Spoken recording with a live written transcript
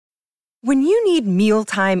When you need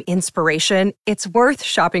mealtime inspiration, it's worth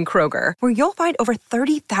shopping Kroger, where you'll find over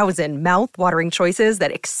 30,000 mouth-watering choices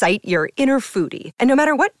that excite your inner foodie. And no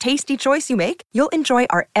matter what tasty choice you make, you'll enjoy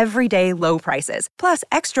our everyday low prices, plus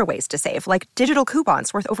extra ways to save, like digital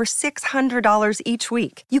coupons worth over $600 each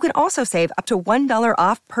week. You can also save up to $1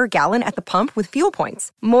 off per gallon at the pump with fuel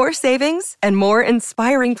points. More savings and more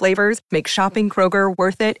inspiring flavors make shopping Kroger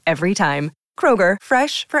worth it every time. Kroger,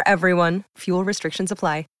 fresh for everyone. Fuel restrictions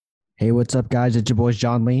apply. Hey, what's up, guys? It's your boys,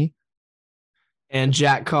 John Lee. And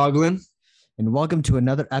Jack Coughlin. And welcome to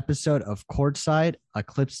another episode of Courtside, a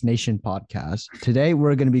Clips Nation podcast. Today,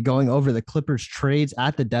 we're going to be going over the Clippers trades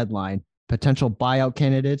at the deadline, potential buyout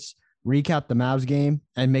candidates, recap the Mavs game,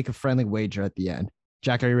 and make a friendly wager at the end.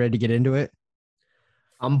 Jack, are you ready to get into it?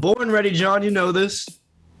 I'm born ready, John. You know this.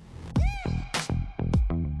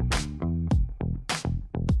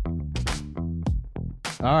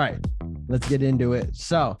 All right, let's get into it.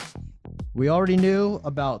 So, we already knew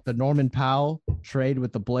about the Norman Powell trade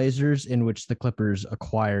with the Blazers, in which the Clippers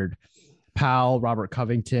acquired Powell, Robert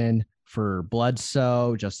Covington for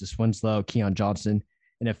Bledsoe, Justice Winslow, Keon Johnson,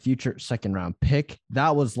 and a future second-round pick.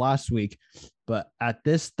 That was last week, but at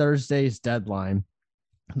this Thursday's deadline,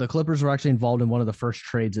 the Clippers were actually involved in one of the first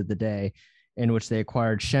trades of the day, in which they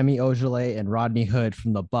acquired Semi Ojeleye and Rodney Hood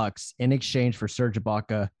from the Bucks in exchange for Serge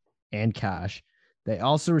Ibaka and cash. They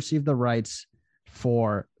also received the rights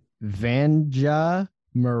for Vanja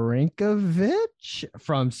Marinkovic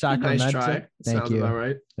from Sacramento. Nice try. Sounds about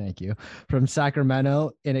right. Thank you. From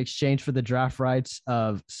Sacramento in exchange for the draft rights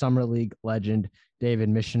of Summer League legend David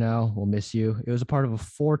Michino. We'll miss you. It was a part of a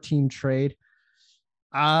 4-team trade.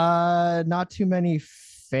 Not too many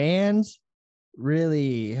fans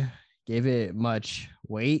really gave it much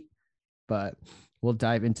weight, but we'll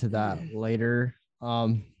dive into that later.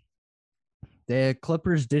 The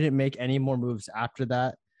Clippers didn't make any more moves after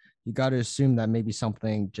that. You got to assume that maybe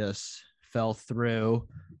something just fell through,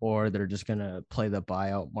 or they're just going to play the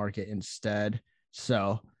buyout market instead.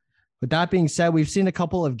 So with that being said, we've seen a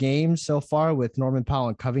couple of games so far with Norman Powell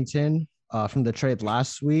and Covington from the trade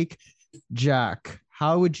last week. Jack,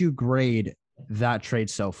 how would you grade that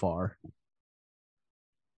trade so far?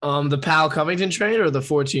 The Powell Covington trade or the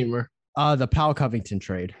 4-teamer? The Powell Covington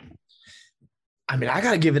trade. I mean, I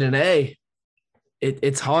got to give it an A.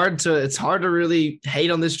 It's hard to really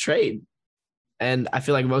hate on this trade. And I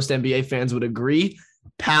feel like most NBA fans would agree.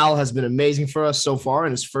 Powell has been amazing for us so far.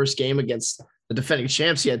 In his first game against the defending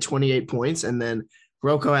champs, he had 28 points, and then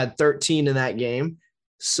Rocco had 13 in that game.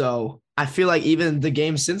 So I feel like even the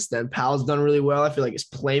game since then, Powell's done really well. I feel like his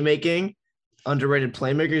playmaking, underrated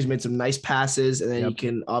playmaker. He's made some nice passes, and then he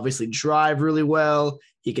can obviously drive really well.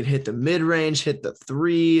 He can hit the mid-range, hit the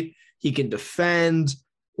three. He can defend.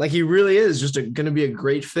 Like, he really is just going to be a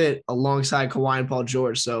great fit alongside Kawhi and Paul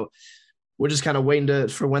George. So we're just kind of waiting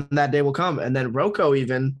for when that day will come. And then Rocco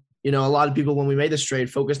even, a lot of people when we made this trade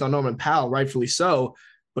focused on Norman Powell, rightfully so.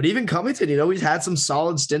 But even Covington, he's had some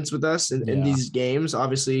solid stints with us in these games.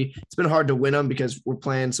 Obviously, it's been hard to win them because we're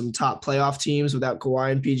playing some top playoff teams without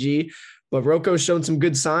Kawhi and PG. But Rocco's shown some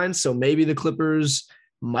good signs. So maybe the Clippers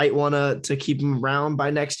might want to keep him around by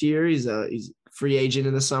next year. He's free agent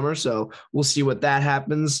in the summer, so we'll see what that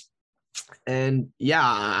happens. And yeah,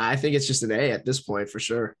 I think it's just an A at this point for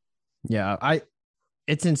sure. Yeah,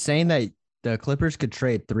 it's insane that the Clippers could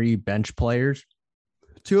trade 3 bench players,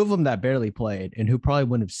 2 of them that barely played and who probably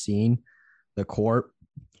wouldn't have seen the court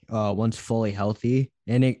once fully healthy,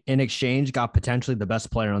 and in exchange got potentially the best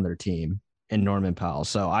player on their team in Norman Powell.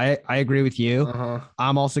 So I agree with you.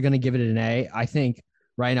 I'm also going to give it an A. I think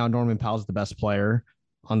right now Norman Powell's the best player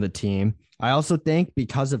on the team. I also think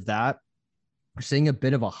because of that, we're seeing a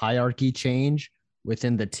bit of a hierarchy change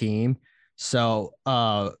within the team. So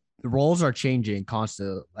the roles are changing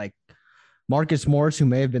constantly. Like Marcus Morris, who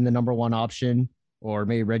may have been the number 1 option, or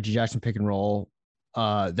maybe Reggie Jackson pick and roll,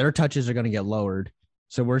 their touches are going to get lowered.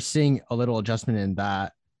 So we're seeing a little adjustment in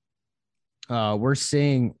that. We're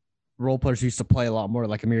seeing role players who used to play a lot more,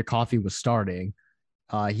 like Amir Coffey was starting.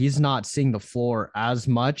 He's not seeing the floor as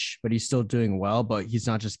much, but he's still doing well, but he's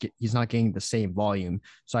not getting the same volume.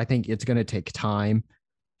 So I think it's going to take time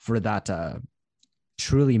for that to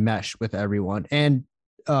truly mesh with everyone. And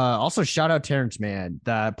also shout out Terrence Mann,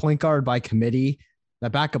 the point guard by committee, the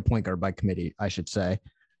backup point guard by committee, I should say.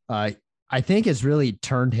 I think has really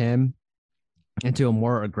turned him into a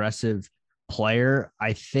more aggressive player.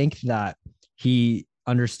 I think that he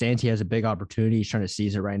understands he has a big opportunity. He's trying to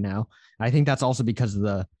seize it right now. I think that's also because of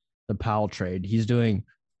the Powell trade. He's doing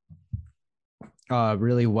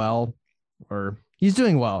really well, or he's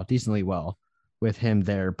doing well, decently well with him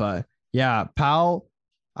there. But yeah, Powell,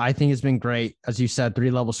 I think it's been great. As you said,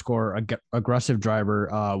 3-level scorer, aggressive driver.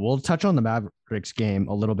 We'll touch on the Mavericks game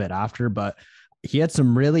a little bit after, but he had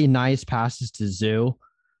some really nice passes to Zoo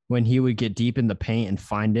when he would get deep in the paint and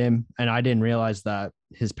find him. And I didn't realize that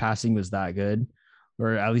his passing was that good,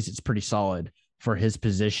 or at least it's pretty solid for his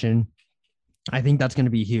position. I think that's going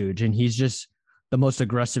to be huge. And he's just the most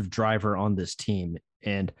aggressive driver on this team.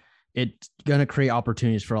 And it's going to create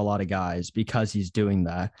opportunities for a lot of guys because he's doing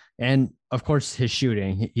that. And of course, his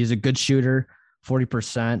shooting, he's a good shooter,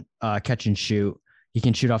 40% catch and shoot. He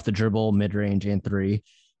can shoot off the dribble, mid-range, and three.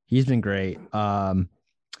 He's been great. And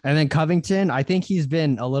then Covington, I think he's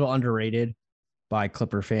been a little underrated by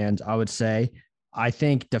Clipper fans, I would say. I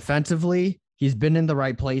think defensively, he's been in the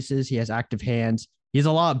right places. He has active hands. He's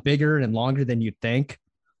a lot bigger and longer than you'd think.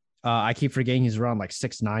 I keep forgetting he's around like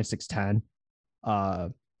 6'9",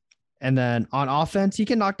 6'10". And then on offense, he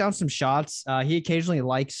can knock down some shots. He occasionally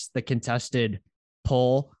likes the contested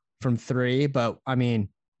pull from three, but I mean,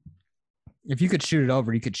 if you could shoot it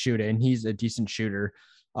over, you could shoot it, and he's a decent shooter.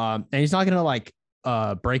 And he's not gonna like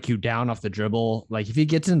break you down off the dribble. Like if he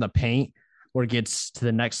gets in the paint or gets to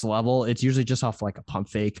the next level, it's usually just off like a pump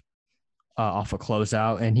fake, off a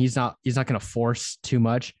closeout, and he's not gonna force too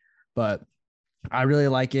much. But I really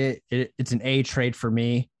like it. It's an A trade for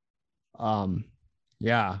me.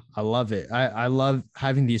 Yeah, I love it. I love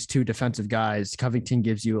having these two defensive guys. Covington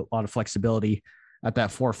gives you a lot of flexibility at that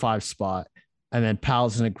 4-5 spot. And then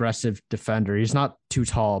Powell's an aggressive defender. He's not too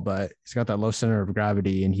tall, but he's got that low center of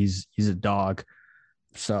gravity, and he's a dog.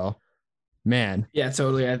 So, man. Yeah,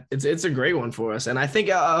 totally. It's a great one for us. And I think,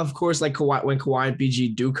 of course, like when Kawhi and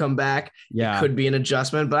PG do come back, it could be an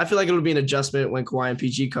adjustment. But I feel like it'll be an adjustment when Kawhi and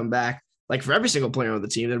PG come back. Like for every single player on the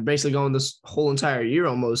team, they're basically going this whole entire year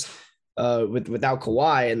almost without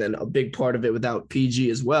Kawhi, and then a big part of it without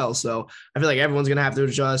PG as well. So I feel like everyone's going to have to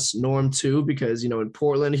adjust. Norm too, because, in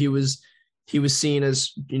Portland, he was seen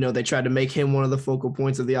as, they tried to make him one of the focal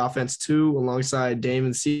points of the offense too, alongside Dame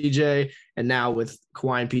and CJ. And now with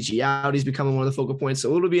Kawhi and PG out, he's becoming one of the focal points.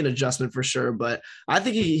 So it'll be an adjustment for sure. But I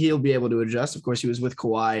think he'll be able to adjust. Of course, he was with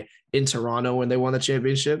Kawhi in Toronto when they won the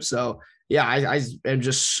championship. So yeah, I am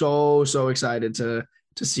just so excited to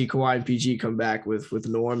see Kawhi and PG come back with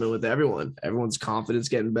Norm and with everyone. Everyone's confidence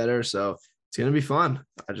getting better. So it's going to be fun.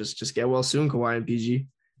 I just get well soon, Kawhi and PG.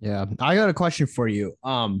 Yeah. I got a question for you.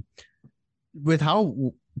 With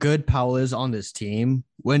how good Powell is on this team,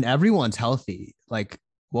 when everyone's healthy, like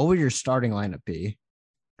what would your starting lineup be?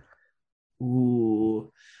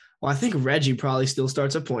 Ooh, well, I think Reggie probably still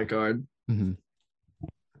starts at point guard. Mm-hmm.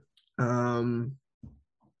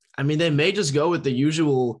 I mean, they may just go with the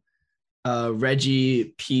usual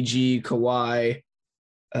Reggie, PG, Kawhi,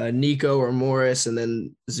 Nico or Morris, and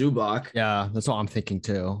then Zubac. Yeah, that's what I'm thinking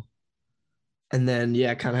too. And then,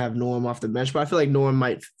 kind of have Norm off the bench. But I feel like Norm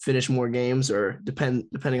might finish more games, or depending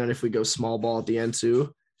on if we go small ball at the end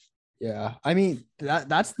too. Yeah. I mean,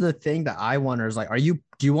 that's the thing that I wonder is like, do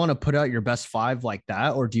you want to put out your best five like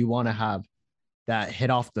that? Or do you want to have that hit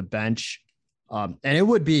off the bench? And it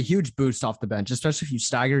would be a huge boost off the bench, especially if you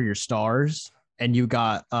stagger your stars and you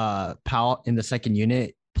got Powell in the second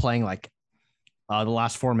unit playing like the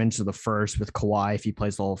last 4 minutes of the first with Kawhi, if he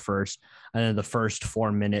plays the whole first, and then the first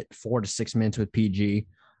 4 to 6 minutes with PG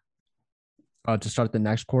to start the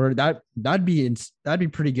next quarter. That'd be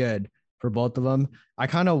pretty good for both of them. I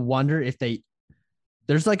kind of wonder if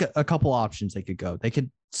there's like a couple options they could go. They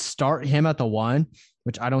could start him at the one,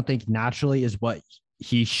 which I don't think naturally is what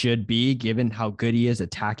he should be, given how good he is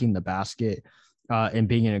attacking the basket and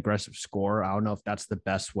being an aggressive scorer. I don't know if that's the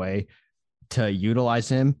best way to utilize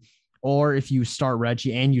him. Or if you start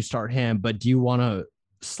Reggie and you start him, but do you want to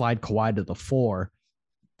slide Kawhi to the 4?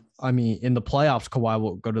 I mean, in the playoffs, Kawhi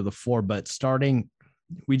will go to the 4, but starting,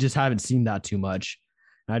 we just haven't seen that too much.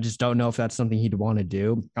 And I just don't know if that's something he'd want to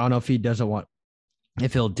do. I don't know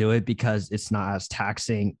if he'll do it because it's not as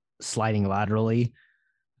taxing sliding laterally.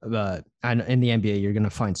 But and in the NBA, you're going to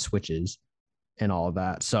find switches and all of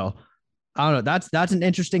that. So I don't know. That's an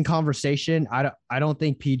interesting conversation. I don't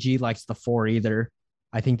think PG likes the 4 either.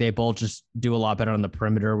 I think they both just do a lot better on the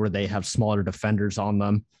perimeter where they have smaller defenders on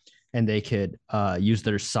them and they could use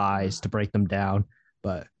their size to break them down.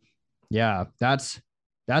 But yeah, that's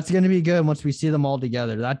going to be good once we see them all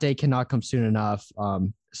together. That day cannot come soon enough,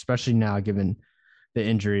 especially now given the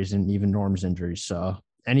injuries and even Norm's injuries. So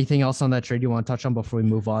anything else on that trade you want to touch on before we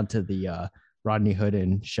move on to the Rodney Hood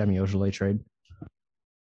and Semi Ojeleye trade?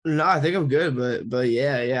 No, I think I'm good, but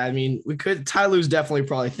yeah. I mean, we could. Ty Lue's definitely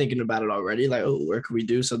probably thinking about it already. Like, oh, where could we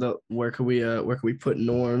do? So where could we put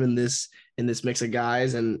Norm in this mix of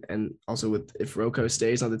guys, and also with if Rocco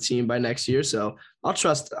stays on the team by next year. So I'll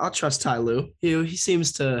trust Ty Lue. He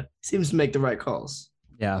seems to make the right calls.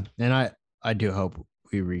 Yeah, and I do hope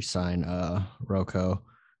we re-sign Rocco.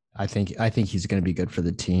 I think he's going to be good for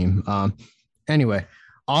the team. Anyway,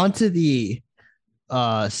 on to the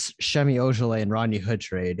Shemi Ojale and Rodney Hood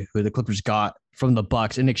trade, who the Clippers got from the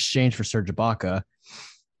Bucks in exchange for Serge Ibaka.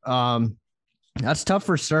 That's tough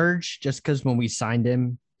for Serge, just because when we signed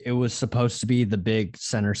him, it was supposed to be the big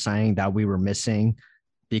center signing that we were missing,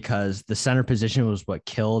 because the center position was what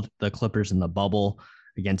killed the Clippers in the bubble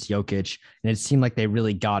against Jokic, and it seemed like they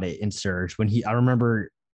really got it in Serge. I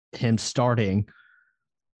remember him starting.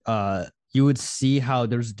 You would see how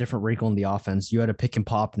there's a different wrinkle in the offense. You had a pick and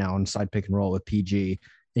pop now inside pick and roll with PG,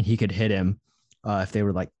 and he could hit him if they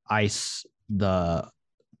were like ice the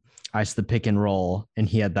pick and roll, and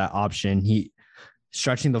he had that option. He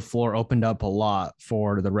stretching the floor opened up a lot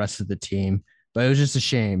for the rest of the team, but it was just a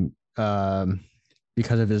shame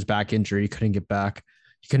because of his back injury. He couldn't get back.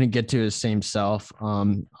 He couldn't get to his same self.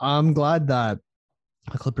 I'm glad that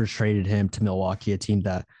the Clippers traded him to Milwaukee, a team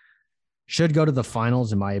that should go to the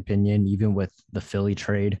finals, in my opinion, even with the Philly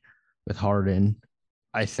trade with Harden.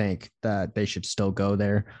 I think that they should still go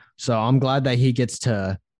there. So I'm glad that he gets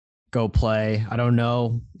to go play. I don't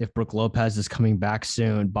know if Brook Lopez is coming back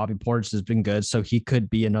soon. Bobby Portis has been good, so he could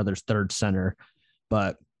be another third center.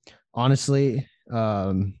 But honestly,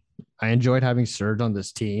 I enjoyed having Serge on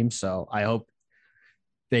this team, so I hope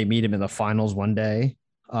they meet him in the finals one day.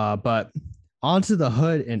 But on to the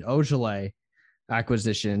Hood and Ojale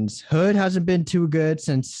acquisitions. Hood hasn't been too good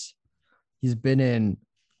since he's been in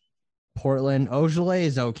Portland. Ojale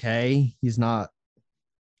is okay. He's not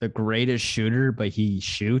the greatest shooter, but he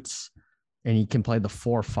shoots and he can play the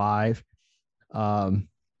 4-5.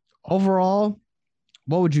 Overall,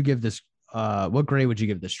 what would you give this? What grade would you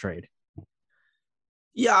give this trade?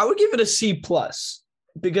 Yeah, I would give it a C plus,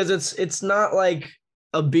 because it's not like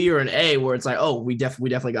a B or an A where it's like, oh, we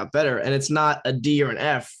definitely got better, and it's not a D or an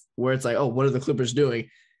F where it's like, oh, what are the Clippers doing?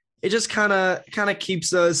 It just kind of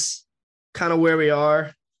keeps us kind of where we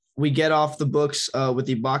are. We get off the books with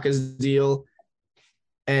Ibaka's deal.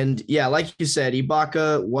 And yeah, like you said,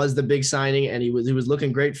 Ibaka was the big signing, and he was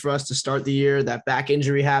looking great for us to start the year. That back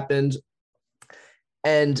injury happened.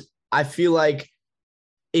 And I feel like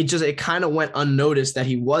it kind of went unnoticed that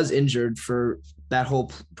he was injured for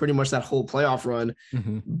pretty much that whole playoff run,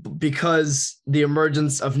 because the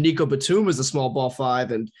emergence of Nico Batum as a small ball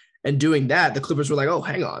five, and doing that, the Clippers were like, oh,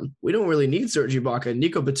 hang on, we don't really need Serge Ibaka.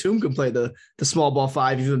 Nico Batum can play the small ball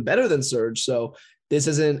five even better than Serge. So this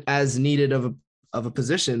isn't as needed of a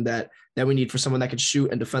position that we need for someone that could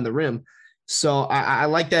shoot and defend the rim. So I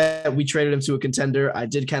like that we traded him to a contender. I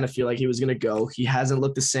did kind of feel like he was going to go. He hasn't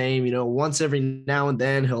looked the same. Once every now and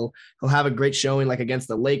then he'll have a great showing, like against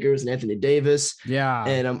the Lakers and Anthony Davis. Yeah,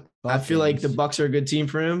 and I feel like the Bucks are a good team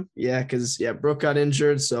for him. Yeah, because Brook got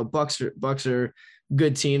injured, so Bucks are a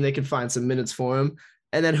good team. They can find some minutes for him.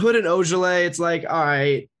 And then Hood and Ojale, it's like, all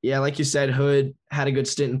right, yeah, like you said, Hood had a good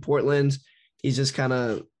stint in Portland. He's just kind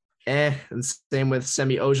of and same with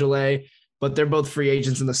Semi Ojale. But they're both free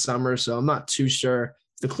agents in the summer, so I'm not too sure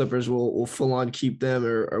if the Clippers will full on keep them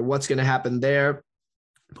or what's going to happen there.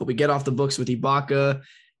 But we get off the books with Ibaka.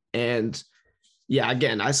 And yeah,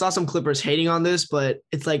 again, I saw some Clippers hating on this, but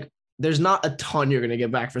it's like there's not a ton you're going to get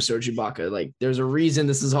back for Serge Ibaka. Like, there's a reason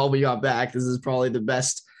this is all we got back. This is probably the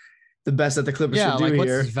best that the Clippers should do what's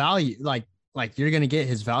here. His value? Like you're going to get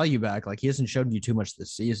his value back. Like, he hasn't shown you too much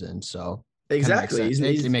this season, so. Exactly.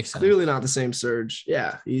 He's clearly not the same Serge.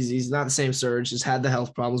 Yeah, he's not the same Serge. He's had the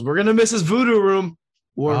health problems. We're going to miss his voodoo room.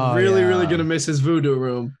 We're really going to miss his voodoo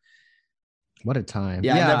room. What a time.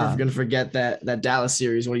 Yeah, I'm never going to forget that Dallas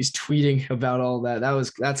series when he's tweeting about all that.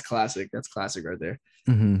 That's classic. That's classic right there.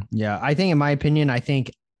 Mm-hmm. Yeah, I think in my opinion, I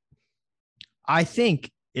think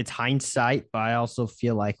it's hindsight, but I also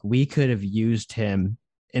feel like we could have used him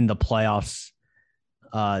in the playoffs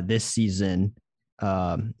this season.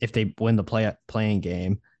 If they win the playing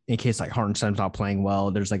game, in case like Hartenstein's not playing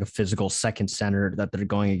well, there's like a physical second center that they're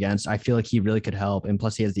going against. I feel like he really could help. And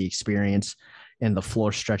plus he has the experience and the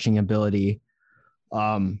floor stretching ability.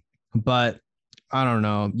 But I don't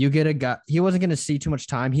know. You get a guy, he wasn't going to see too much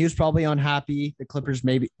time. He was probably unhappy. The Clippers,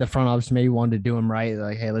 maybe the front office maybe wanted to do him right.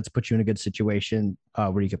 Like, hey, let's put you in a good situation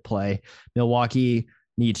where you could play. Milwaukee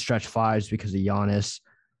needs stretch fives because of Giannis.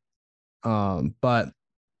 But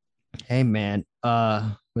hey, man,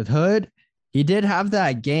 with Hood, he did have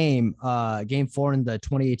that game 4 in the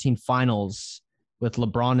 2018 finals with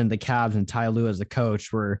LeBron and the Cavs and Ty Lue as the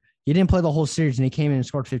coach, where he didn't play the whole series and he came in and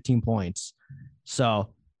scored 15 points.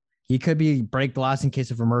 So he could be break glass in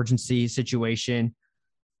case of emergency situation.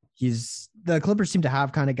 The Clippers seem to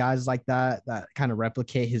have kind of guys like that kind of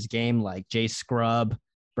replicate his game, like Jay Scrubb,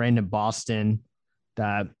 Brandon Boston,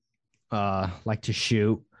 that like to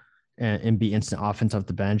shoot and be instant offense off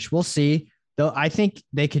the bench. We'll see. Though I think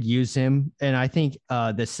they could use him, and I think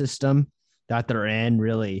the system that they're in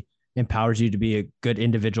really empowers you to be a good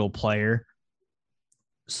individual player.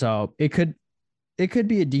 So it could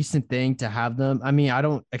be a decent thing to have them. I mean, I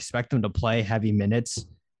don't expect them to play heavy minutes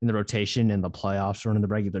in the rotation in the playoffs or in the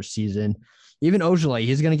regular season. Even Ojale,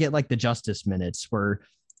 he's going to get like the justice minutes where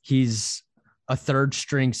he's a third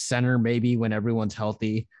string center, maybe when everyone's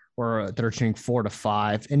healthy, or a third string 4 to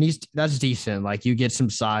 5. And that's decent. Like you get some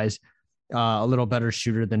size, a little better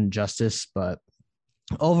shooter than Justice. But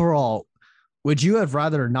overall, would you have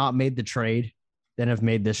rather not made the trade than have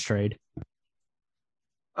made this trade?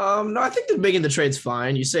 No, I think that making the trade's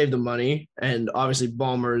fine. You save the money, and obviously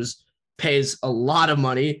Ballmer's pays a lot of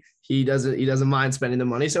money. He doesn't mind spending the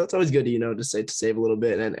money, so it's always good to save a little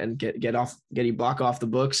bit and get Ibaka off the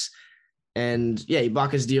books. And yeah,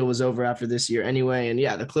 Ibaka's deal was over after this year anyway. And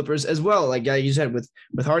yeah, the Clippers as well. Like you said with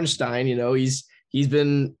Hartenstein, he's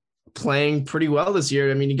been playing pretty well this year.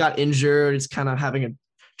 I mean, he got injured. It's kind of having a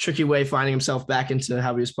tricky way finding himself back into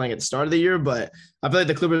how he was playing at the start of the year. But I feel like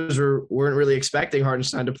the Clippers weren't really expecting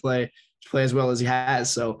Hartenstein to play as well as he has.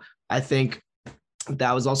 So I think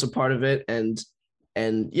that was also part of it. And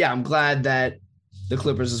yeah, I'm glad that the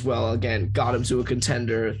Clippers as well, again, got him to a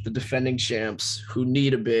contender, the defending champs who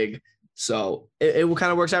need a big. So it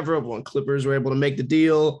kind of works out for everyone. Clippers were able to make the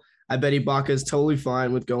deal. I bet Ibaka is totally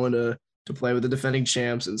fine with going to play with the defending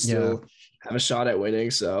champs and still have a shot at winning.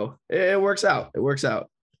 So it works out. It works out.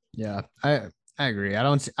 Yeah, I agree. I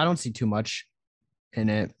don't see too much in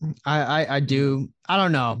it. I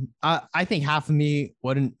don't know. I think half of me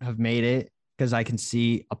wouldn't have made it because I can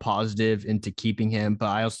see a positive into keeping him, but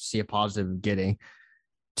I also see a positive of getting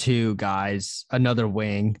 2 guys, another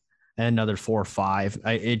wing, and another 4 or 5.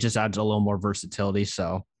 It just adds a little more versatility.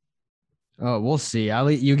 So we'll see.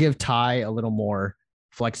 You give Ty a little more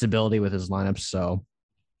flexibility with his lineup. So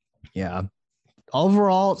yeah,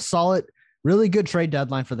 overall solid. Really good trade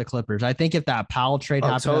deadline for the Clippers. I think if that Powell trade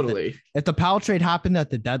happened, if the Powell trade happened at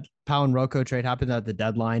the Powell and Rocco trade happened at the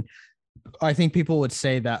deadline, I think people would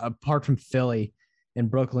say that apart from Philly and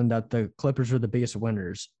Brooklyn, that the Clippers were the biggest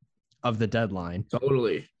winners of the deadline.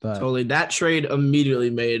 Totally. That trade immediately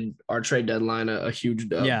made our trade deadline a huge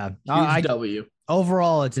dub. Yeah. Huge W.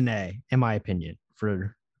 Overall, it's an A, in my opinion,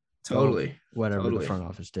 for whatever the front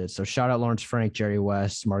office did. So shout out Lawrence Frank, Jerry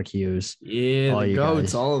West, Mark Hughes. Yeah,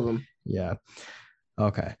 it's all of them. Yeah.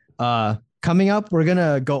 Okay. Coming up, we're going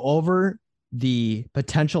to go over the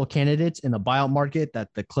potential candidates in the buyout market that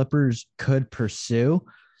the Clippers could pursue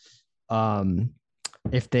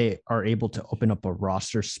if they are able to open up a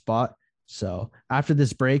roster spot. So after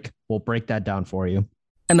this break, we'll break that down for you.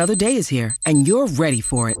 Another day is here and you're ready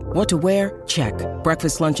for it. What to wear? Check.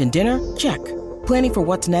 Breakfast, lunch, and dinner? Check. Planning for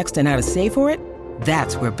what's next and how to save for it?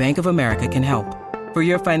 That's where Bank of America can help. For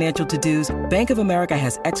your financial to-dos, Bank of America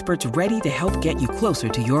has experts ready to help get you closer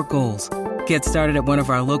to your goals. Get started at one of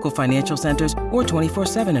our local financial centers or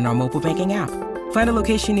 24/7 in our mobile banking app. Find a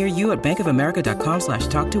location near you at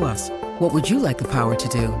bankofamerica.com/talktous. What would you like the power to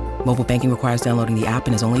do? Mobile banking requires downloading the app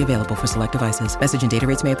and is only available for select devices. Message and data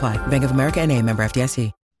rates may apply. Bank of America NA, member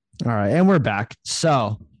FDIC. All right, and we're back.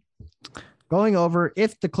 So going over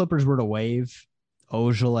if the Clippers were to waive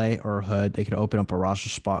Ojale or Hood, they could open up a roster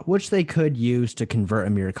spot, which they could use to convert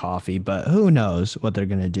Amir Coffey, but who knows what they're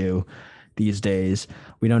going to do these days.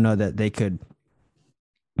 We don't know that they could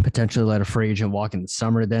potentially let a free agent walk in the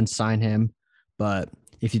summer, then sign him. But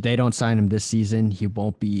if they don't sign him this season, he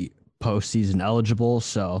won't be postseason eligible.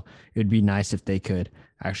 So it would be nice if they could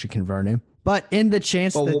actually convert him. But in the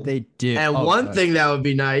chance that they do. And one thing that would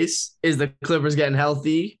be nice is the Clippers getting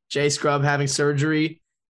healthy, Jay Scrubb having surgery,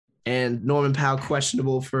 and Norman Powell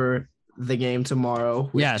questionable for the game tomorrow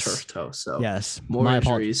with turf toe. So more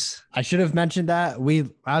injuries. I should have mentioned that.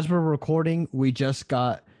 As we're recording, we just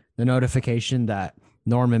got the notification that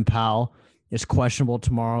Norman Powell is questionable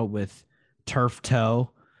tomorrow with turf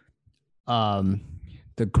toe.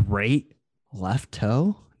 The great left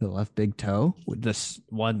toe, the left big toe, with this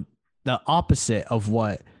one, the opposite of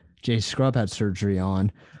what Jay Scrubb had surgery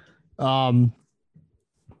on.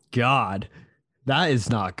 God. That is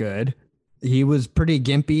not good. He was pretty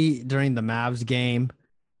gimpy during the Mavs game.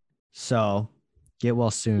 So get well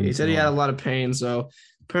soon. He said he had a lot of pain. So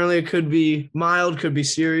apparently it could be mild, could be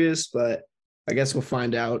serious, but I guess we'll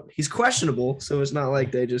find out. He's questionable, so it's not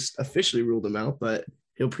like they just officially ruled him out, but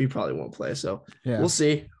he probably won't play. So we'll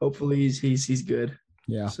see. Hopefully he's good.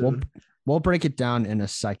 Yeah, we'll break it down in a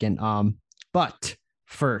second. But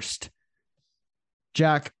first,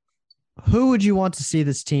 Jack, who would you want to see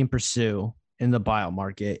this team pursue in the buyout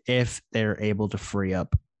market if they're able to free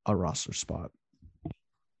up a roster spot?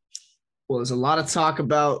 Well, there's a lot of talk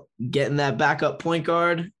about getting that backup point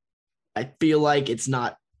guard. I feel like it's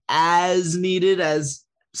not as needed as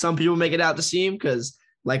some people make it out to seem because,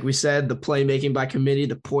 like we said, the playmaking by committee,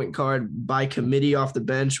 the point guard by committee off the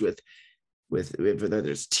bench with whether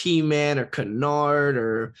there's T-Man or Kennard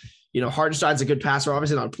or, Hartenstein's a good passer.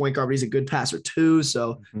 Obviously not a point guard, but he's a good passer too.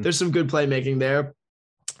 So there's some good playmaking there.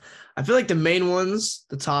 I feel like the main ones,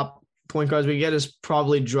 the top point guards we get is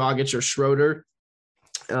probably Dragic or Schroeder.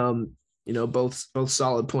 Both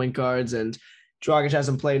solid point guards, and Dragic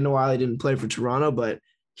hasn't played in a while. He didn't play for Toronto, but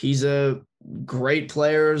he's a great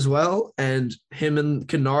player as well. And him and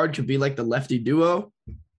Kennard could be like the lefty duo.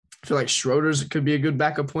 I feel like Schroeder's could be a good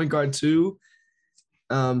backup point guard too.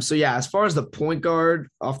 As far as the point guard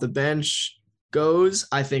off the bench goes,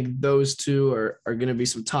 I think those two are going to be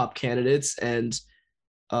some top candidates. And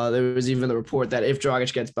there was even the report that if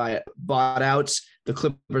Dragic gets bought out, the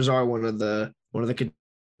Clippers are one of the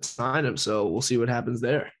sign him. So we'll see what happens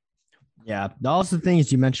there. Yeah. Also the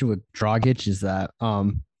things you mentioned with Dragic is that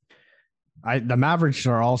the Mavericks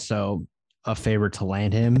are also a favorite to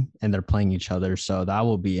land him, and they're playing each other. So that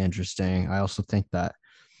will be interesting. I also think that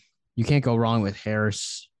you can't go wrong with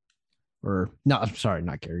Harris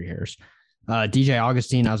not Gary Harris, DJ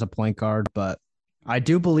Augustine as a point guard. But I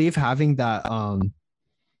do believe having that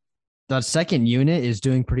second unit is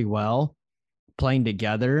doing pretty well playing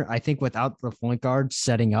together. I think without the point guard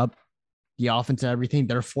setting up the offense and everything,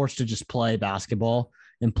 they're forced to just play basketball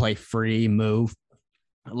and play free, move,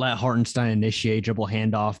 let Hartenstein initiate dribble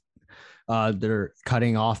handoff. They're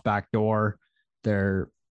cutting off backdoor. They're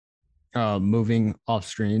moving off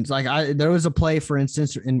screens. There was a play, for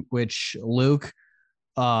instance, in which Luke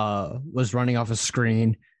was running off a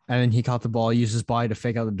screen, and then he caught the ball, used his body to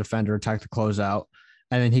fake out the defender, attack the closeout,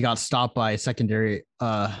 and then he got stopped by a secondary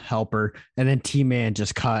helper, and then T-Man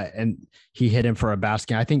just cut, and he hit him for a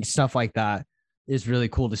basket. I think stuff like that is really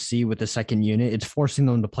cool to see with the second unit. It's forcing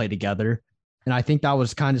them to play together, and I think that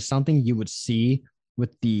was kind of something you would see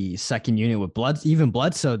with the second unit with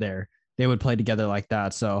Bledsoe there. They would play together like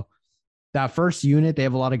that. So that first unit, they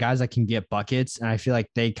have a lot of guys that can get buckets, and I feel like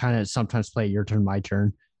they kind of sometimes play your turn, my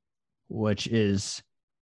turn, which is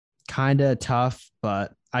kind of tough,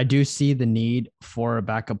 but I do see the need for a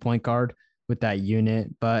backup point guard with that unit.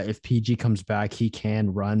 But if PG comes back, he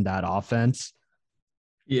can run that offense.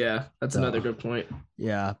 Yeah, that's another good point.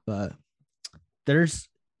 Yeah, but there's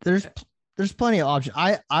plenty of options.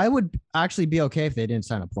 I would actually be okay if they didn't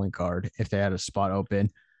sign a point guard if they had a spot open.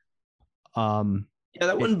 Yeah,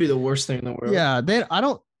 that wouldn't be the worst thing in the world. Yeah, I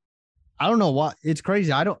don't know why. It's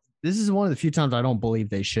crazy. This is one of the few times I don't believe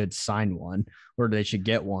they should sign one or they should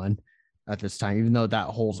get one at this time, even though that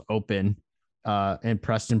hole's open. And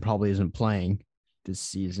Preston probably isn't playing this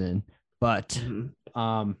season. But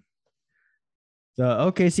the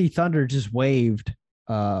OKC Thunder just waived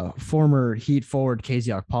former Heat forward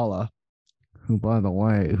KZ Okpala, who, by the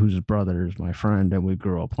way, whose brother is my friend, and we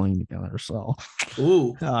grew up playing together. So,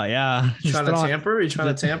 yeah. You trying to tamper? Are you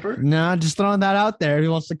trying to tamper? Nah, just throwing that out there. If he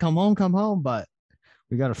wants to come home. But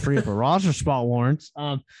we got to free up a roster spot, Lawrence.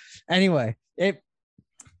 Anyway, that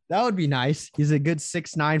would be nice. He's a good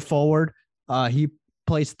 6'9" forward. He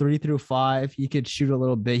plays 3 through 5. He could shoot a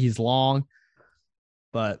little bit. He's long,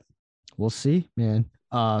 but we'll see, man.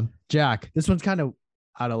 Jack, this one's kind of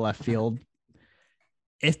out of left field.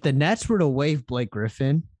 If the Nets were to waive Blake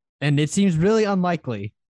Griffin, and it seems really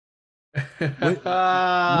unlikely,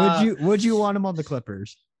 would you want him on the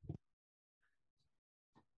Clippers?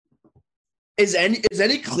 Is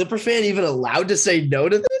any Clipper fan even allowed to say no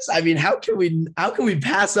to this? I mean, how can we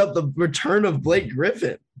pass up the return of Blake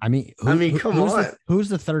Griffin? I mean, come on. Who's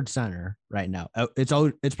the third center right now? It's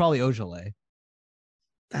probably Ojale.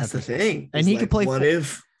 That's the thing. And he could play. What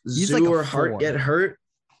if Zoo or Hart get hurt?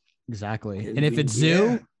 Exactly. And if it's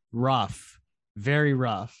Zoo, rough, very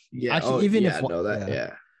rough. Yeah. Actually,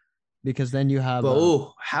 because then you have.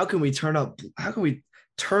 How can we turn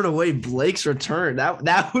away Blake's return?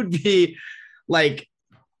 That would be like,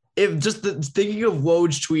 if just thinking of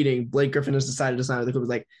Woj tweeting Blake Griffin has decided to sign with the Clippers,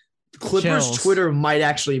 like Clippers Chills. Twitter might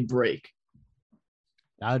actually break.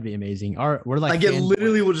 That would be amazing. We're like it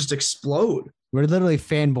literally will just explode. We're literally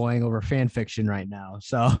fanboying over fan fiction right now.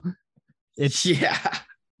 So it's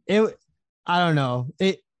I I don't know.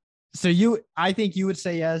 I think you would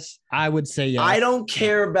say yes. I would say yes. I don't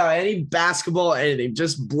care about any basketball or anything.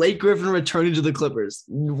 Just Blake Griffin returning to the Clippers.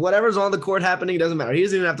 Whatever's on the court happening, doesn't matter. He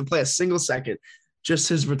doesn't even have to play a single second. Just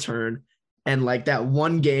his return. And like that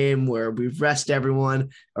one game where we rest everyone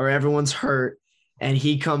or everyone's hurt and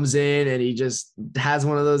he comes in and he just has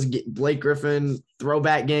one of those Blake Griffin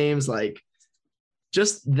throwback games. Like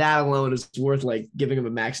just that alone is worth like giving him a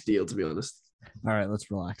max deal, to be honest. All right, let's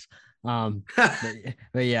relax.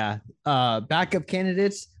 But yeah, backup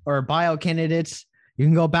candidates or buyout candidates. You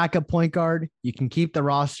can go backup point guard. You can keep the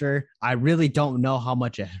roster. I really don't know how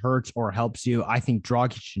much it hurts or helps you. I think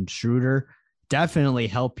Dragic and Schroeder definitely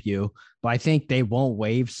help you, but I think they won't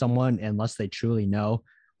waive someone unless they truly know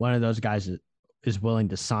one of those guys is willing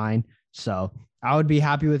to sign. So I would be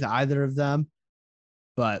happy with either of them.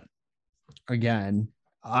 But again,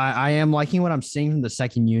 I am liking what I'm seeing from the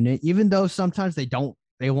second unit, even though sometimes they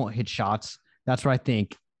won't hit shots. That's where I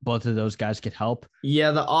think both of those guys could help.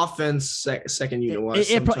 Yeah, the offense second unit was.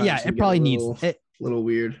 It probably needs a little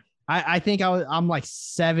weird. I think I'm like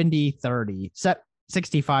 70-30,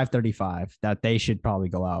 65-35 that they should probably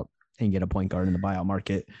go out and get a point guard in the buyout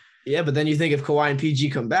market. Yeah, but then you think if Kawhi and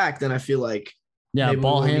PG come back, then I feel like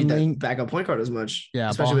ball handling, need that backup point guard as much. Yeah,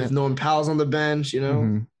 especially with Norman Powell's on the bench, you know.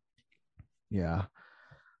 Mm-hmm. Yeah.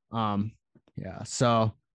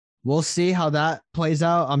 So we'll see how that plays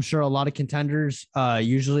out. I'm sure a lot of contenders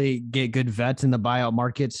usually get good vets in the buyout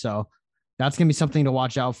market. So that's going to be something to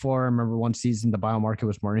watch out for. I remember one season, the buyout market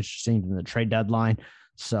was more interesting than the trade deadline.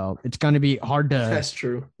 So it's going to be hard to, that's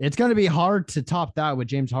true. It's going to be hard to top that with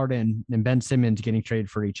James Harden and Ben Simmons getting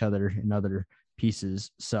traded for each other and other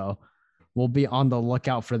pieces. So we'll be on the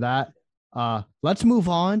lookout for that. Let's move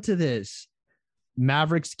on to this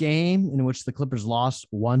Mavericks game in which the Clippers lost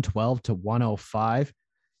 112-105.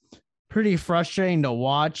 Pretty frustrating to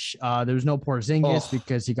watch. There was no Porzingis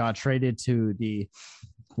because he got traded to the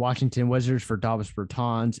Washington Wizards for Davis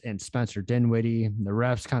Bertans and Spencer Dinwiddie. The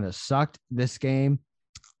refs kind of sucked this game.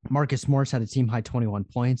 Marcus Morris had a team high 21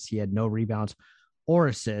 points. He had no rebounds or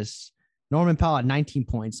assists. Norman Powell had 19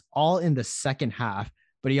 points, all in the second half,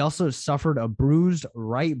 but he also suffered a bruised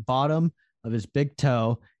right bottom of his big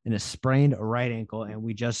toe and a sprained right ankle. And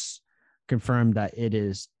we just confirmed that it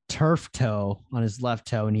is turf toe on his left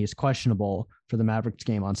toe, and he is questionable for the Mavericks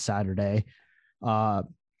game on Saturday.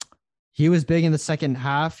 He was big in the second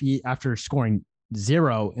half. After scoring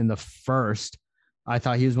 0 in the first, I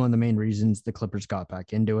thought he was one of the main reasons the Clippers got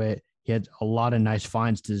back into it. He had a lot of nice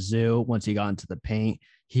finds to Zoo once he got into the paint.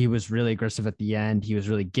 He was really aggressive at the end. He was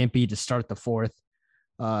really gimpy to start the fourth.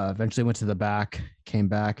 Eventually went to the back, came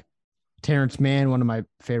back. Terrence Mann, one of my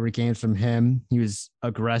favorite games from him. He was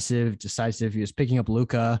aggressive, decisive. He was picking up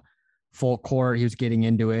Luka full court. He was getting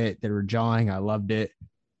into it. They were jawing. I loved it.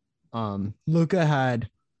 Luka had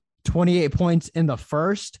 28 points in the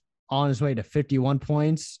first, on his way to 51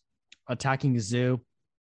 points, attacking Zoo.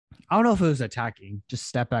 I don't know if it was attacking, just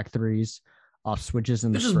step back threes off switches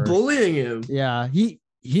in the just first. Bullying him. Yeah,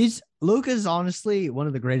 Luka's honestly one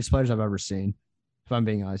of the greatest players I've ever seen. If I'm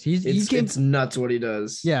being honest, it's nuts what he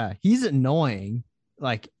does. Yeah, he's annoying.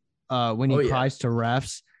 Like when he cries to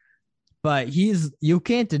refs, but you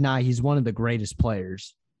can't deny he's one of the greatest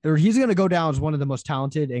players. Or he's going to go down as one of the most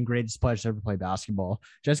talented and greatest players to ever play basketball,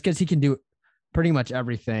 just because he can do pretty much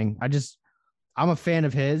everything. I'm a fan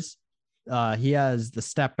of his. He has the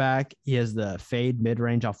step back. He has the fade mid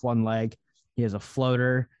range off one leg. He has a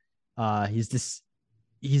floater. He's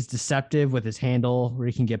deceptive with his handle where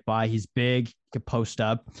he can get by. He's big, he can post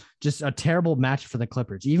up. Just a terrible match for the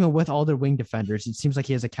Clippers. Even with all their wing defenders, it seems like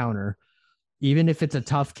he has a counter. Even if it's a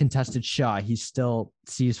tough contested shot, he still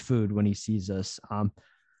sees food when he sees us.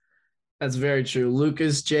 That's very true.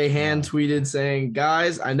 Lucas J. Hand tweeted saying,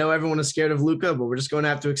 guys, I know everyone is scared of Luka, but we're just going to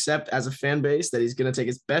have to accept as a fan base that he's going to take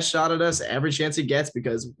his best shot at us every chance he gets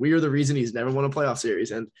because we are the reason he's never won a playoff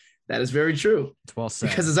series. And that is very true. It's well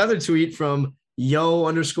said. Because his other tweet from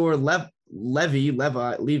Levi,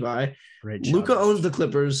 Luka owns the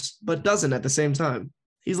Clippers, but doesn't at the same time.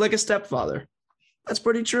 He's like a stepfather. That's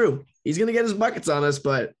pretty true. He's going to get his buckets on us,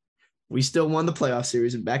 but we still won the playoff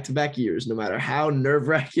series in back-to-back years, no matter how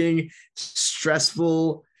nerve-wracking,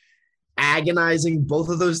 stressful, agonizing both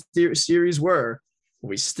of those series were.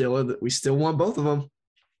 We still won both of them.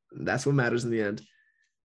 That's what matters in the end.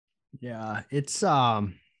 Yeah, it's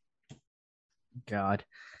God.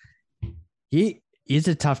 He's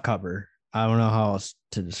a tough cover. I don't know how else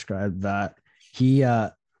to describe that. He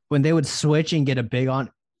when they would switch and get a big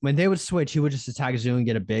on, when they would switch, he would just attack Zoo and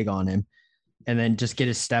get a big on him, and then just get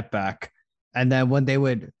his step back. And then when they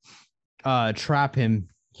would trap him,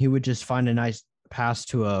 he would just find a nice pass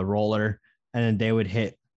to a roller, and then they would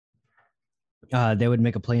hit they would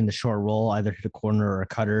make a play in the short roll, either hit a corner or a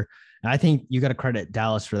cutter. And I think you got to credit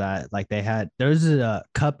Dallas for that. Like there was a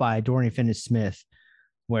cut by Dorian Finney-Smith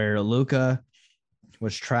where Luka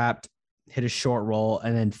was trapped, hit a short roll,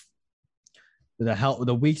 and then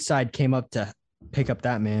the weak side came up to pick up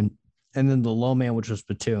that man, and then the low man, which was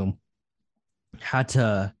Batum, had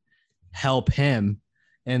to help him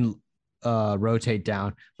and rotate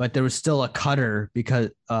down. But there was still a cutter because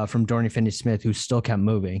from Dorian Finney-Smith who still kept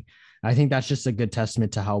moving. I think that's just a good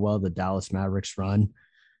testament to how well the Dallas Mavericks run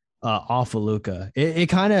off of Luka. It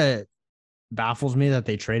kind of baffles me that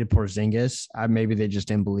they traded Porzingis. Maybe they just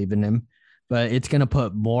didn't believe in him, but it's going to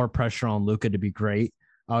put more pressure on Luka to be great,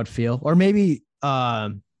 I would feel. Or maybe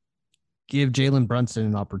give Jalen Brunson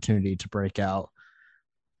an opportunity to break out.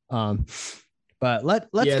 But let's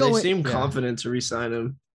go. They seem confident to re-sign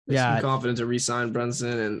him. They seem confident to re-sign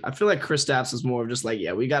Brunson. And I feel like Kristaps is more of just like,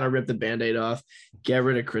 we got to rip the Band-Aid off, get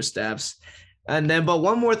rid of Kristaps. And then, but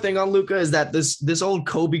one more thing on Luka is that this old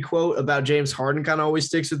Kobe quote about James Harden kind of always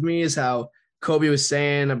sticks with me, is how Kobe was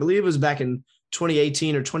saying, I believe it was back in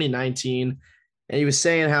 2018 or 2019. And he was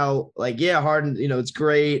saying how, like, Harden, it's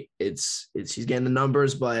great. He's getting the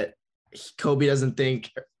numbers, but Kobe doesn't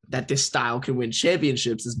think that this style can win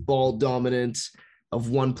championships. This ball dominance of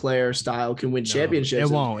one player style can win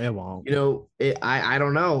championships. It won't. I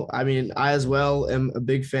don't know. I mean, I as well am a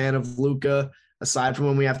big fan of Luka. Aside from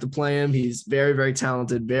when we have to play him, he's very, very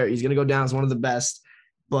talented. He's going to go down as one of the best.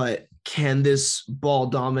 But can this ball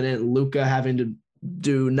dominant Luka having to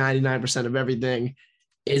do 99% of everything,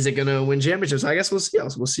 is it going to win championships? I guess we'll see.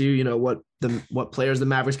 We'll see, what players the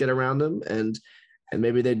Mavericks get around him, and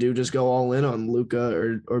maybe they do just go all in on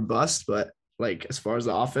Luka or bust. But like as far as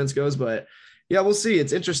the offense goes, but we'll see.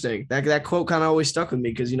 It's interesting. That quote kind of always stuck with me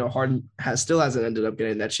because Harden still hasn't ended up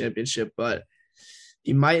getting that championship, but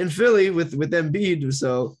he might in Philly with Embiid.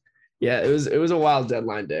 So it was a wild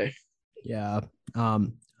deadline day. Yeah.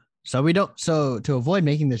 So to avoid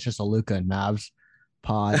making this just a Luka and Mavs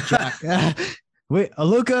pod, Jack,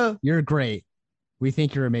 Luka, you're great. We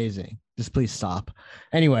think you're amazing. Just please stop.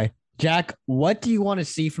 Anyway, Jack, what do you want to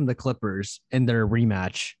see from the Clippers in their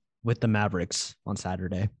rematch with the Mavericks on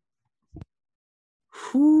Saturday?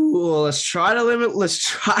 Let's try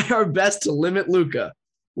our best to limit Luka.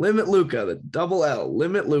 Limit Luka, the double L.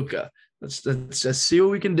 Limit Luka. Let's just see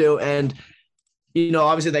what we can do. And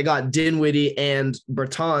obviously they got Dinwiddie and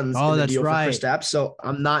Bertans in the deal for Kristaps. So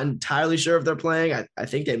I'm not entirely sure if they're playing. I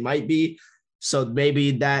think they might be. So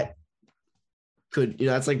maybe that could,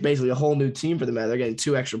 that's like basically a whole new team for them. They're getting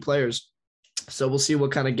 2 extra players. So we'll see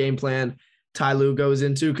what kind of game plan Ty Lue goes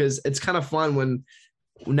into, because it's kind of fun when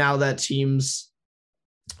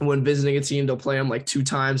visiting a team, they'll play them like 2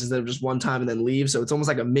 times instead of just 1 time and then leave. So it's almost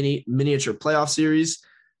like a miniature playoff series.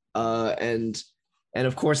 And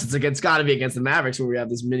of course it's got to be against the Mavericks where we have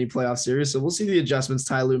this mini playoff series. So we'll see the adjustments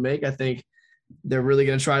Ty Lue make. I think they're really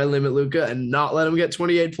going to try to limit Luka and not let him get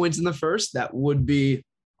 28 points in the first. That would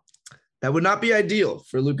not be ideal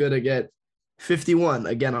for Luka to get 51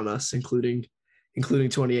 again on us, including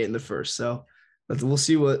 28 in the first. So we'll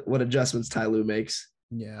see what adjustments Ty Lue makes.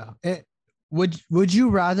 Yeah. Would you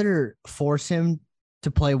rather force him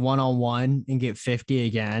to play one-on-one and get 50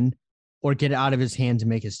 again, or get it out of his hands and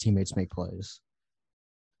make his teammates make plays?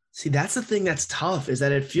 See, that's the thing that's tough, is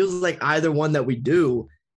that it feels like either one that we do,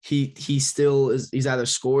 he still is, he's either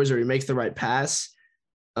scores or he makes the right pass.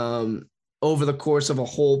 Over the course of a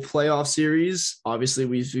whole playoff series, obviously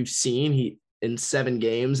we've seen in 7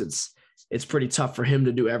 games, it's pretty tough for him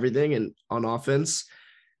to do everything and on offense.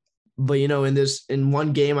 But, in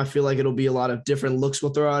one game, I feel like it'll be a lot of different looks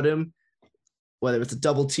we'll throw at him, whether it's a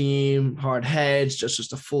double team, hard hedge,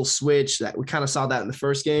 just a full switch. That we kind of saw that in the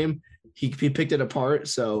first game. He picked it apart.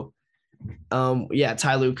 So,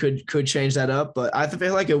 Ty Lue could change that up, but I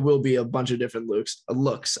feel like it will be a bunch of different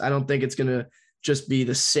looks. I don't think it's going to just be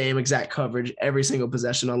the same exact coverage every single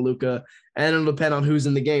possession on Luka, and it'll depend on who's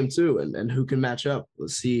in the game too and who can match up. We'll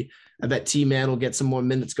see. I bet T-Man will get some more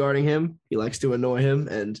minutes guarding him. He likes to annoy him,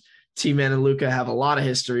 and T-Man and Luka have a lot of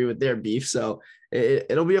history with their beef. So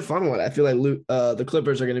it'll be a fun one. I feel like the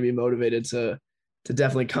Clippers are going to be motivated to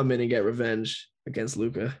definitely come in and get revenge against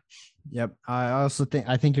Luka. Yep. I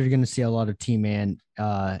think you're going to see a lot of T-Man,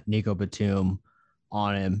 Nico Batum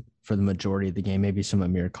on him for the majority of the game, maybe some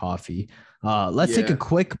Amir Coffey. Let's take a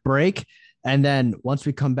quick break. And then once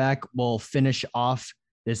we come back, we'll finish off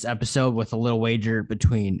this episode with a little wager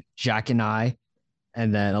between Jack and I,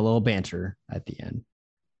 and then a little banter at the end.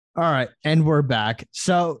 All right. And we're back.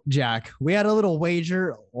 So, Jack, we had a little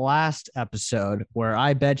wager last episode where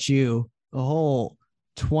I bet you a whole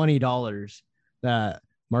 $20 that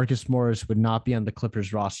Marcus Morris would not be on the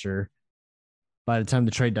Clippers roster by the time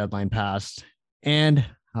the trade deadline passed. And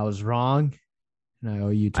I was wrong. And I owe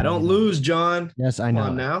you $20. I don't lose, John. Yes, I Come know.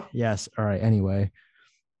 on now. Yes. All right. Anyway,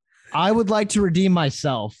 I would like to redeem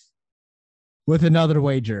myself with another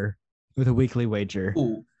wager, with a weekly wager.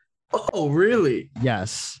 Ooh. Oh, really?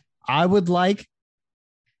 Yes. I would like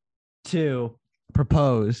to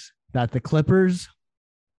propose that the Clippers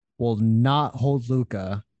will not hold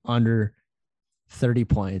Luka under 30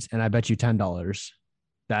 points. And I bet you $10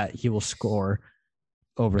 that he will score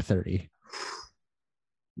over 30.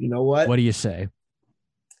 You know what? What do you say?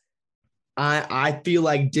 I feel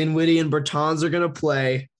like Dinwiddie and Bertans are going to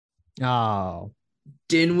play. Oh,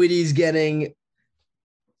 Dinwiddie's getting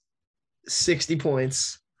 60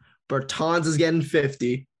 points. Bertans is getting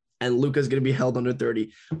 50. And Luka's going to be held under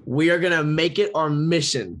 30. We are going to make it our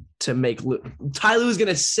mission to make Ty Lue is going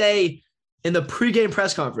to say in the pregame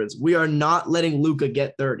press conference, we are not letting Luka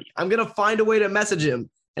get 30. I'm going to find a way to message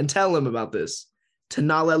him and tell him about this, to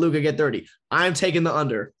not let Luka get 30. I'm taking the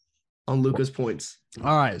under on Luka's points.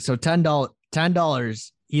 all right. So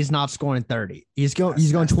 $10. He's not scoring 30. He's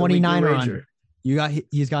going 29 or under.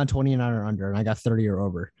 He's gone 29 or under, and I got 30 or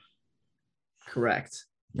over. Correct.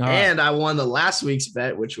 All right. And I won the last week's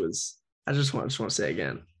bet, which was I just want to say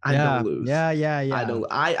again, I don't lose. Yeah. I don't.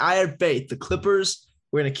 I have faith. The Clippers,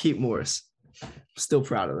 we're gonna keep Morris. Still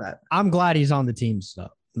proud of that. I'm glad he's on the team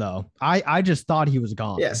though. I just thought he was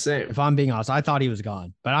gone. Yeah, same. If I'm being honest, I thought he was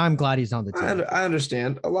gone, but I'm glad he's on the team. I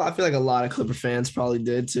understand. I feel like a lot of Clipper fans probably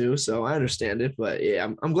did too, so I understand it. But yeah,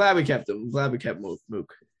 I'm glad we kept him. I'm glad we kept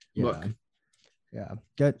Mook. Yeah.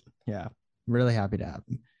 Good. Yeah. I'm really happy to have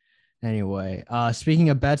him. Anyway, speaking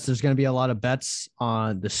of bets, there's going to be a lot of bets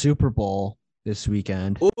on the Super Bowl this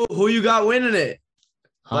weekend. Ooh, who you got winning it?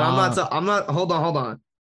 But I'm not. Hold on.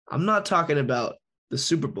 I'm not talking about the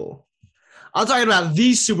Super Bowl. I'm talking about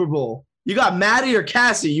the Super Bowl. You got Maddie or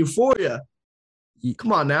Cassie? Euphoria.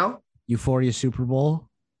 Come on now. Euphoria Super Bowl.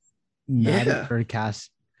 Maddie or Cass.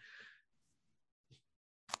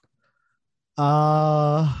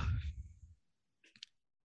 I'm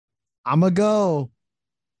gonna go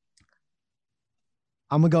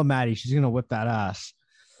Maddie. She's gonna whip that ass.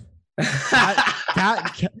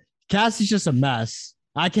 Cassie's just a mess.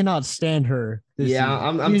 I cannot stand her. Yeah,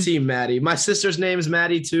 I'm Team Maddie. My sister's name is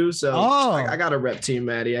Maddie too, so I got to rep Team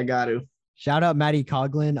Maddie. I got to. Shout out Maddie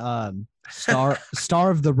Coughlin,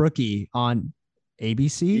 star of The Rookie on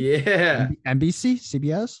ABC. Yeah, NBC,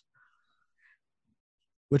 CBS.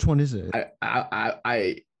 Which one is it?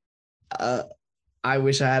 I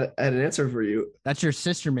wish I had an answer for you. That's your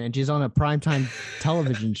sister, man. She's on a primetime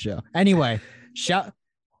television show. Anyway,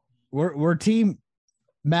 we're Team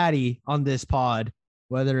Maddie on this pod,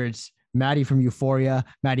 whether it's Maddie from Euphoria,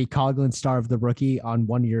 Maddie Coughlin, star of The Rookie on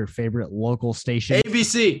one of your favorite local stations.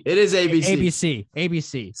 ABC. It is ABC.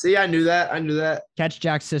 ABC. See, I knew that. Catch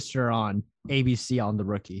Jack's sister on ABC on The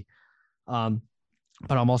Rookie. But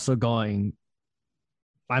I'm also going.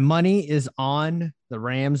 My money is on the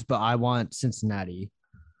Rams, but I want Cincinnati.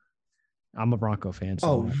 I'm a Bronco fan,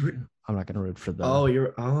 so I'm not going to root for them. Are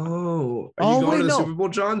you going to the Super Bowl,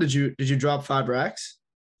 John? Did you drop 5 racks?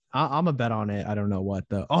 I'm a bet on it. I don't know what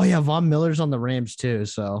though. Oh yeah, Von Miller's on the Rams too.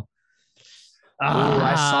 So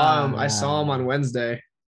I saw him on Wednesday.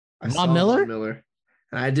 Von Miller,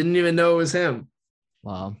 and I didn't even know it was him.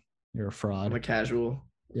 Wow, you're a fraud. I'm a casual.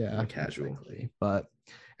 Yeah, I'm a casual. Exactly. But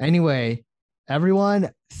anyway,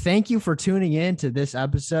 everyone, thank you for tuning in to this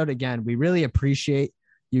episode. Again, we really appreciate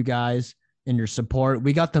you guys and your support.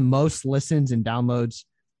 We got the most listens and downloads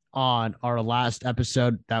on our last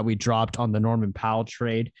episode that we dropped on the Norman Powell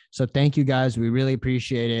trade. So thank you guys. We really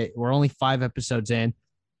appreciate it. We're only 5 episodes in.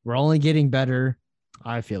 We're only getting better.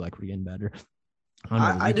 I feel like we're getting better.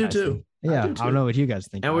 I do too. Yeah. I don't know what you guys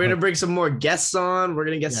think. And we're going to bring some more guests on. We're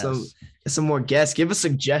going to get some more guests. Give us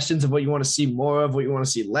suggestions of what you want to see more of, what you want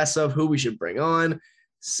to see less of, who we should bring on.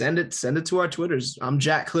 Send it to our Twitters. I'm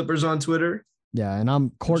Jack Clippers on Twitter. Yeah. And I'm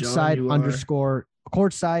courtside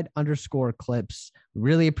 _ clips.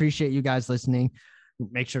 Really appreciate you guys listening.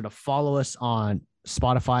 Make sure to follow us on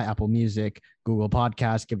Spotify, Apple Music, Google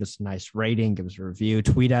Podcasts. Give us a nice rating. Give us a review.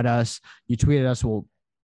 Tweet at us. You tweet at us.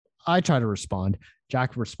 I try to respond.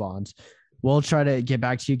 Jack responds. We'll try to get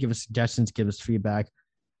back to you. Give us suggestions. Give us feedback.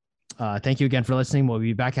 Thank you again for listening. We'll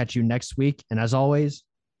be back at you next week. And as always,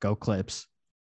 go Clips.